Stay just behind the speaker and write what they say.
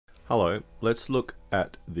Hello, let's look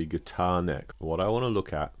at the guitar neck. What I want to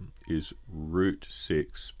look at is root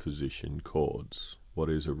 6 position chords. What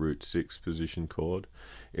is a root 6 position chord?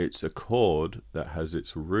 It's a chord that has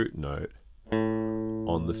its root note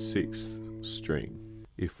on the 6th string.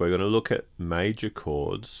 If we're going to look at major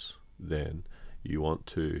chords, then you want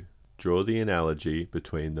to draw the analogy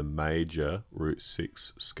between the major root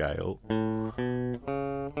 6 scale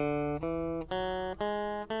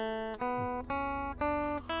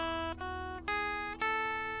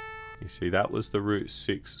You see, that was the root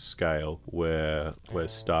 6 scale where we're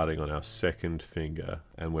starting on our second finger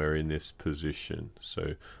and we're in this position.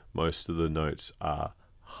 So most of the notes are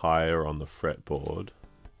higher on the fretboard,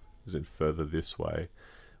 as in further this way.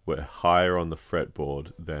 We're higher on the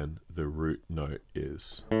fretboard than the root note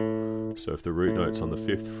is. So if the root note's on the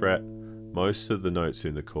 5th fret, most of the notes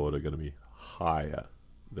in the chord are going to be higher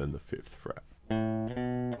than the 5th fret.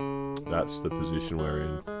 That's the position we're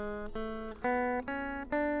in.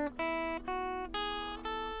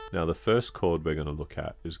 Now the first chord we're going to look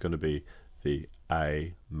at is going to be the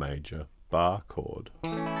A major bar chord,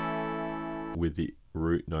 with the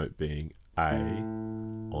root note being A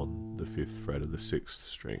on the 5th fret of the 6th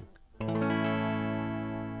string.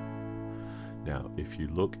 Now if you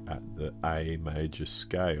look at the A major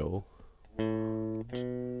scale,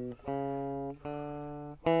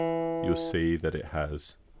 you'll see that it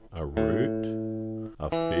has a root, a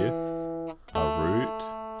 5th, a root,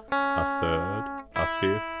 a 3rd, a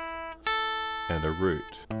 5th, and a root.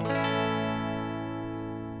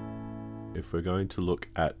 If we're going to look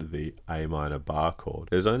at the A minor bar chord,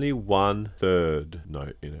 there's only one 3rd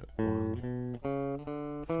note in it. 1,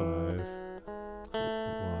 5,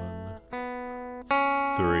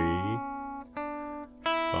 1, 3,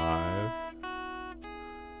 5,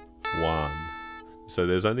 1. So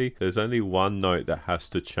there's only one note that has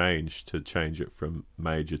to change it from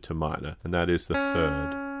major to minor, and that is the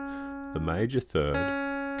 3rd. The major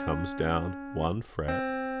 3rd comes down 1 fret,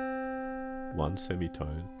 1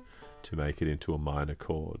 semitone, to make it into a minor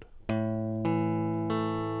chord.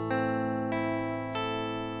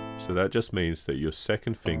 So that just means that your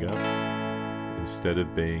second finger, instead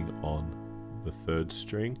of being on the 3rd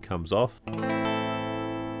string, comes off, and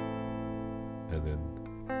then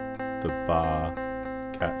the bar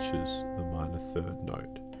catches the minor 3rd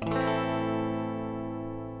note.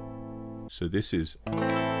 So this is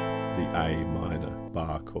the A minor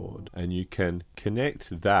bar chord, and you can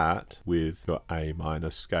connect that with your A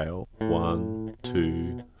minor scale. 1,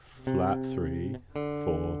 2, flat 3,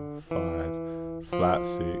 4, 5, flat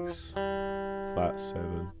 6, flat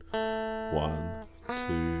 7, 1,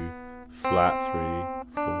 2, flat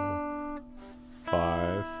 3, 4,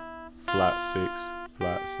 5, flat 6,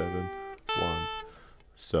 flat 7, 1.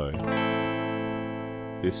 So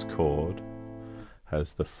this chord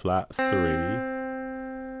has the flat 3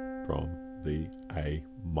 from the A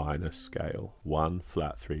minor scale. 1,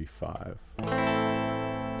 flat 3, 5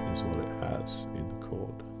 is what it has in the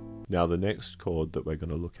chord. Now the next chord that we're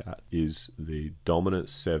going to look at is the dominant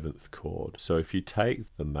 7th chord. So if you take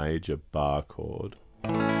the major bar chord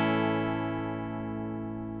and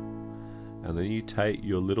then you take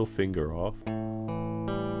your little finger off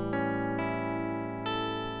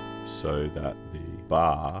so that the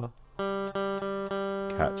bar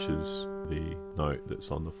catches the note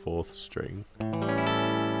that's on the 4th string,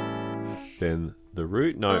 then the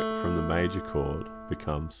root note from the major chord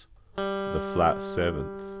becomes the flat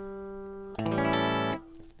 7th.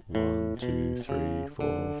 1, 2, 3,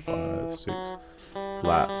 4, 5, 6,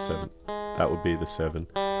 flat 7. That would be the 7.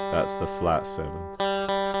 That's the flat 7.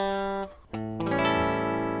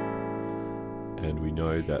 And we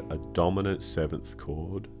know that a dominant 7th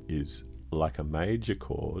chord is like a major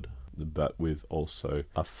chord, but with also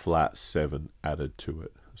a flat 7 added to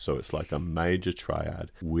it. So it's like a major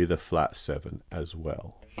triad with a flat 7 as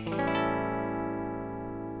well.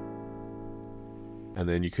 And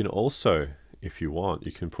then you can also, if you want,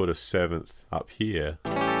 you can put a 7th up here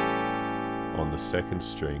on the 2nd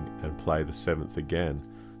string and play the 7th again.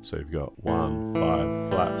 So you've got 1, 5,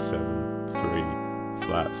 flat 7, 3,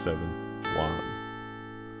 flat 7, 1.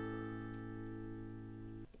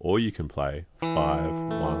 Or you can play 5,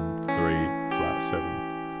 1, 3, flat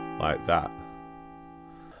 7, like that.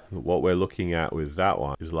 What we're looking at with that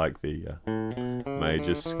one is like the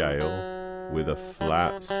major scale with a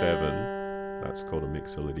flat 7. That's called a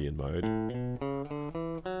Mixolydian mode.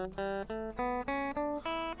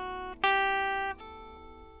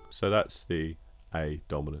 So that's the A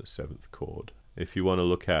dominant 7th chord. If you want to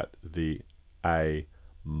look at the A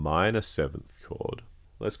minor 7th chord,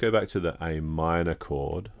 let's go back to the A minor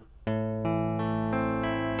chord.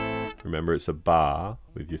 Remember, it's a bar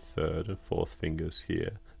with your third and fourth fingers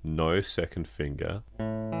here. No second finger.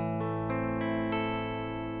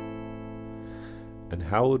 And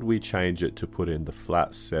how would we change it to put in the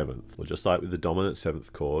flat seventh? Well, just like with the dominant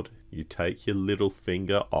seventh chord, you take your little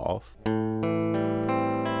finger off, and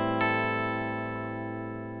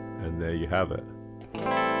there you have it.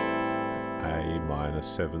 A minor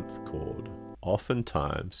seventh chord.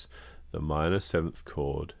 Oftentimes, the minor seventh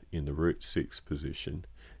chord in the root 6 position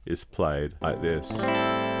is played like this,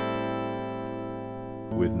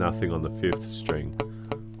 with nothing on the 5th string.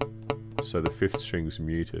 So the 5th string's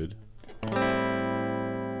muted.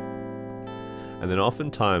 And then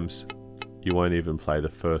oftentimes you won't even play the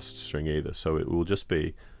 1st string either, so it will just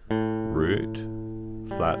be root,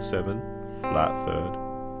 flat 7, flat 3rd,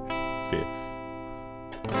 5th.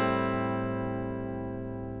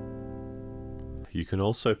 You can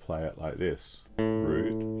also play it like this: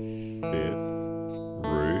 root, 5th,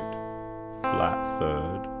 root, flat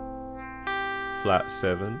 3rd, flat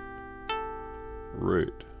 7,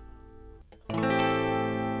 root.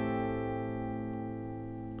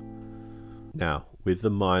 Now, with the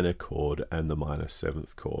minor chord and the minor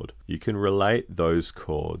seventh chord, you can relate those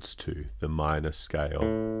chords to the minor scale,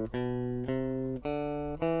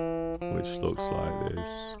 which looks like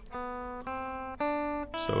this.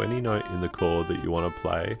 So any note in the chord that you want to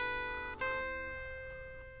play,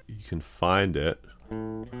 you can find it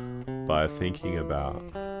by thinking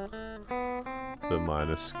about the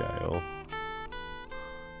minor scale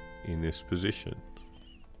in this position.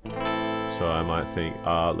 So I might think,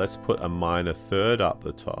 let's put a minor third up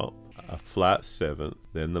the top, a flat 7th,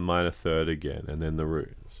 then the minor third again, and then the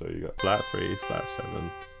root. So you got flat 3, flat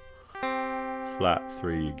 7, flat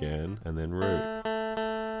 3 again, and then root.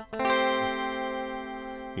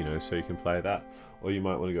 You know, so you can play that. Or you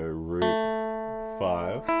might want to go root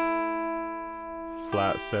 5,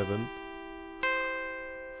 flat 7,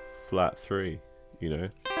 flat 3, you know.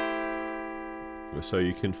 So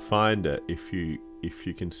you can find it if you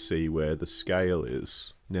can see where the scale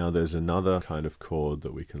is. Now there's another kind of chord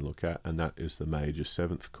that we can look at, and that is the major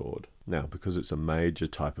seventh chord. Now, because it's a major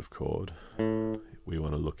type of chord, we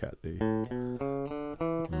want to look at the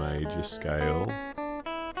major scale.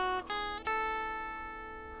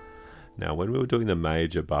 Now, when we were doing the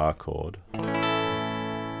major bar chord,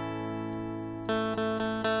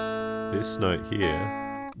 this note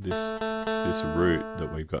here, this root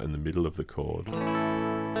that we've got in the middle of the chord,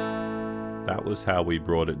 that was how we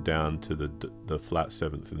brought it down to the flat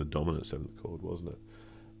seventh in the dominant seventh chord, wasn't it?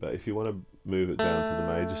 But if you want to move it down to the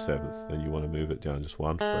major seventh, then you want to move it down just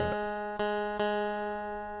 1 fret.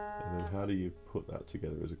 And then how do you put that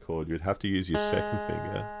together as a chord? You'd have to use your second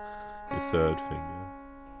finger, your third finger,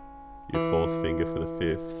 your fourth finger for the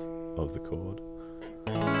 5th of the chord.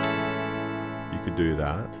 You could do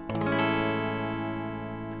that.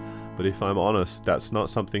 But if I'm honest, that's not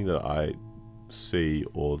something that I see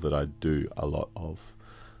or that I do a lot of.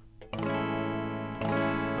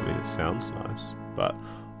 I mean, it sounds nice, but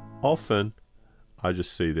often I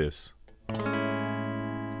just see this.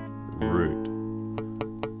 Root,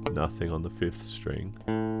 nothing on the 5th string,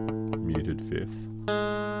 muted 5th,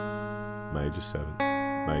 major 7th,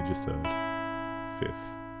 major 3rd,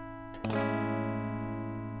 5th.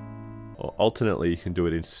 Or alternately, you can do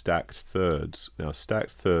it in stacked thirds. Now,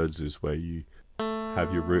 stacked thirds is where you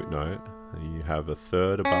have your root note, and you have a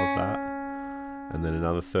third above that, and then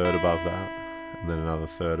another third above that, and then another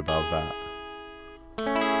third above that.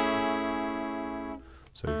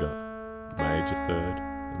 So you've got major third,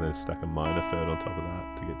 and then stack a minor third on top of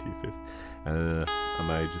that to get to your 5th, and then a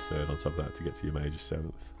major third on top of that to get to your major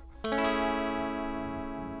 7th.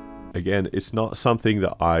 Again, it's not something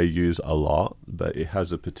that I use a lot, but it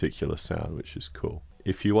has a particular sound, which is cool.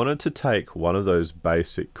 If you wanted to take one of those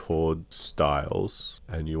basic chord styles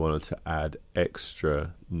and you wanted to add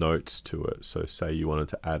extra notes to it, so say you wanted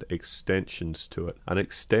to add extensions to it. An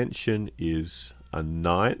extension is a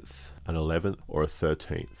 9th, an 11th, or a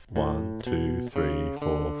 13th. 1, 2, 3,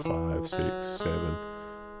 4, 5, 6, 7.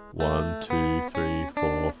 1, 2, 3,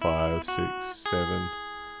 4, 5, 6, 7.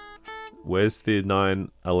 Where's the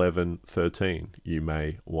 9, 11, 13, you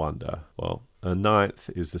may wonder? Well, a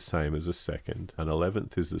 9th is the same as a 2nd, an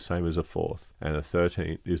 11th is the same as a 4th, and a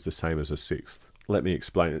 13th is the same as a 6th. Let me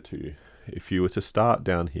explain it to you. If you were to start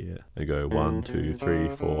down here and go 1, 2, 3,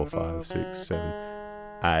 4, 5, 6, 7,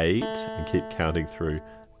 8, and keep counting through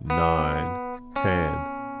 9,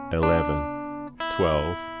 10, 11,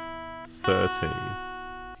 12, 13.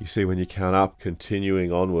 You see, when you count up,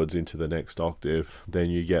 continuing onwards into the next octave, then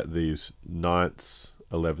you get these 9ths,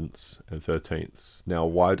 11ths, and 13ths. Now,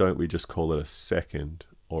 why don't we just call it a 2nd,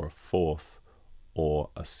 or a 4th, or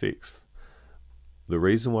a 6th? The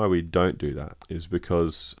reason why we don't do that is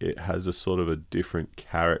because it has a sort of a different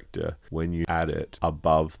character when you add it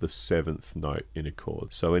above the 7th note in a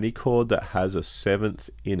chord. So any chord that has a 7th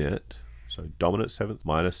in it, so dominant 7th,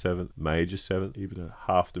 minor 7th, major 7th, even a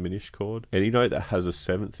half diminished chord, any note that has a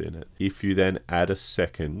 7th in it, if you then add a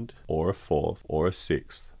 2nd or a 4th or a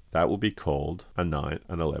 6th, that will be called a 9th,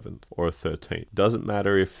 an 11th, or a 13th. Doesn't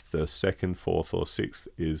matter if the 2nd, 4th, or 6th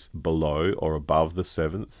is below or above the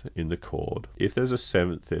 7th in the chord. If there's a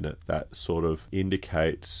 7th in it, that sort of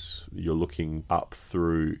indicates you're looking up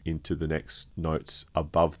through into the next notes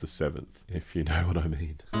above the 7th, if you know what I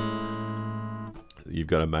mean. You've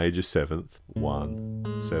got a major 7th,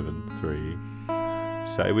 1, 7, 3.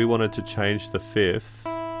 Say we wanted to change the 5th.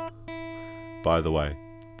 By the way,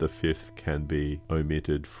 the 5th can be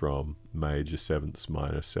omitted from major 7ths,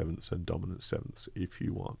 minor 7ths, and dominant 7ths if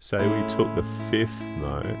you want. Say we took the 5th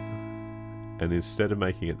note, and instead of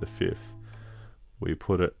making it the 5th, we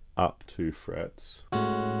put it up 2 frets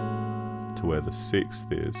to where the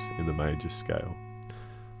 6th is in the major scale.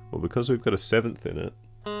 Well, because we've got a 7th in it,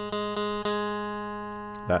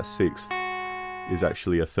 that 6th is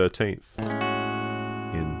actually a 13th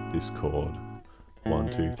in this chord.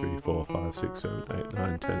 1, 2, 3, 4, 5, 6, 7, 8,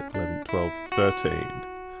 9, 10, 11, 12, 13.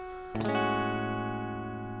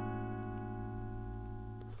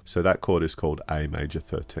 So that chord is called A major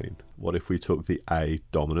 13. What if we took the A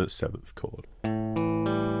dominant 7th chord?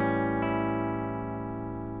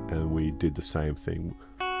 And we did the same thing.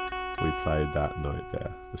 We played that note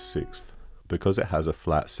there, the 6th. Because it has a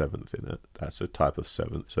flat 7th in it, that's a type of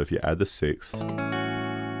 7th. So if you add the 6th,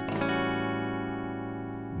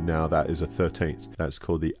 now that is a 13th. That's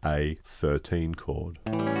called the A13 chord.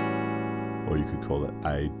 Or you could call it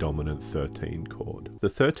A dominant 13 chord. The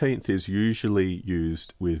 13th is usually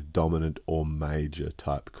used with dominant or major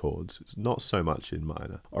type chords. It's not so much in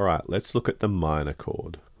minor. Alright, let's look at the minor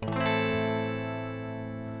chord.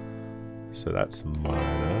 So that's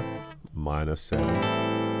minor, minor 7.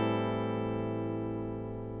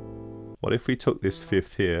 What if we took this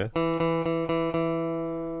 5th here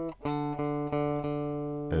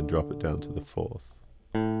and drop it down to the 4th?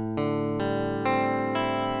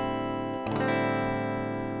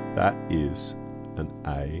 That is an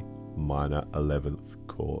A minor 11th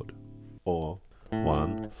chord, or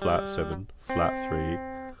 1, flat 7, flat 3,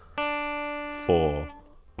 4,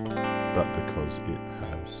 but because it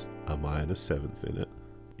has a minor 7th in it,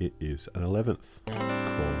 it is an 11th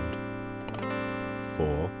chord.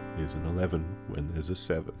 4 is an 11 when there's a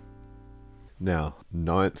 7. Now,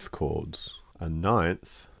 9th chords. A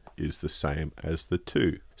 9th is the same as the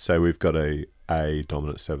 2. So we've got a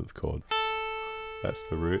dominant 7th chord. That's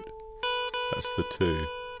the root. That's the 2.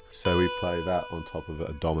 So we play that on top of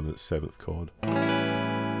a dominant 7th chord.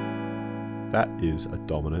 That is a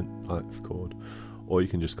dominant 9th chord. Or you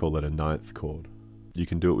can just call it a 9th chord. You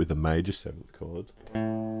can do it with a major 7th chord.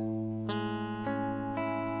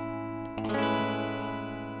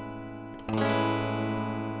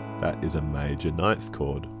 That is a major 9th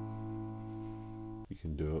chord. You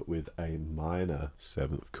can do it with a minor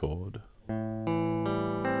 7th chord.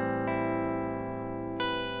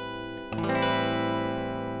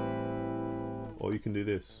 Or you can do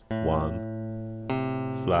this. 1,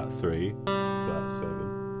 flat 3, flat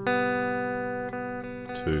 7,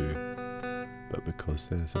 2. But because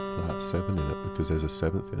there's a flat 7 in it, because there's a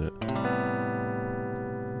 7th in it,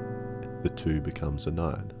 the 2 becomes a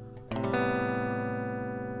 9.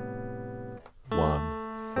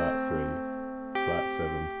 1, flat 3, flat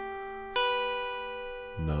 7,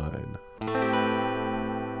 9.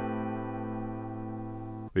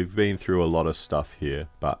 We've been through a lot of stuff here,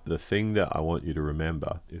 but the thing that I want you to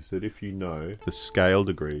remember is that if you know the scale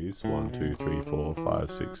degrees, 1, 2, 3, 4,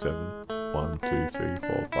 5, 6, 7, 1, 2, 3,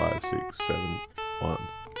 4, 5, 6, 7, 1,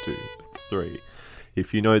 2, 3.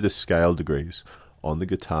 If you know the scale degrees on the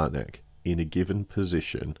guitar neck in a given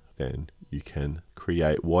position, then you can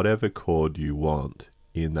create whatever chord you want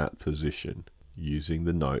in that position using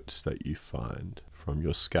the notes that you find from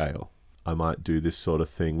your scale. I might do this sort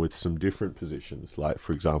of thing with some different positions, like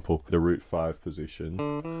for example the root 5 position,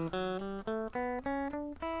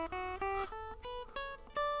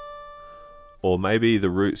 or maybe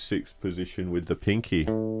the root 6 position with the pinky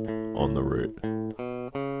on the root.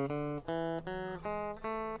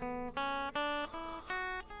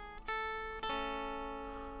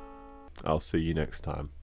 I'll see you next time.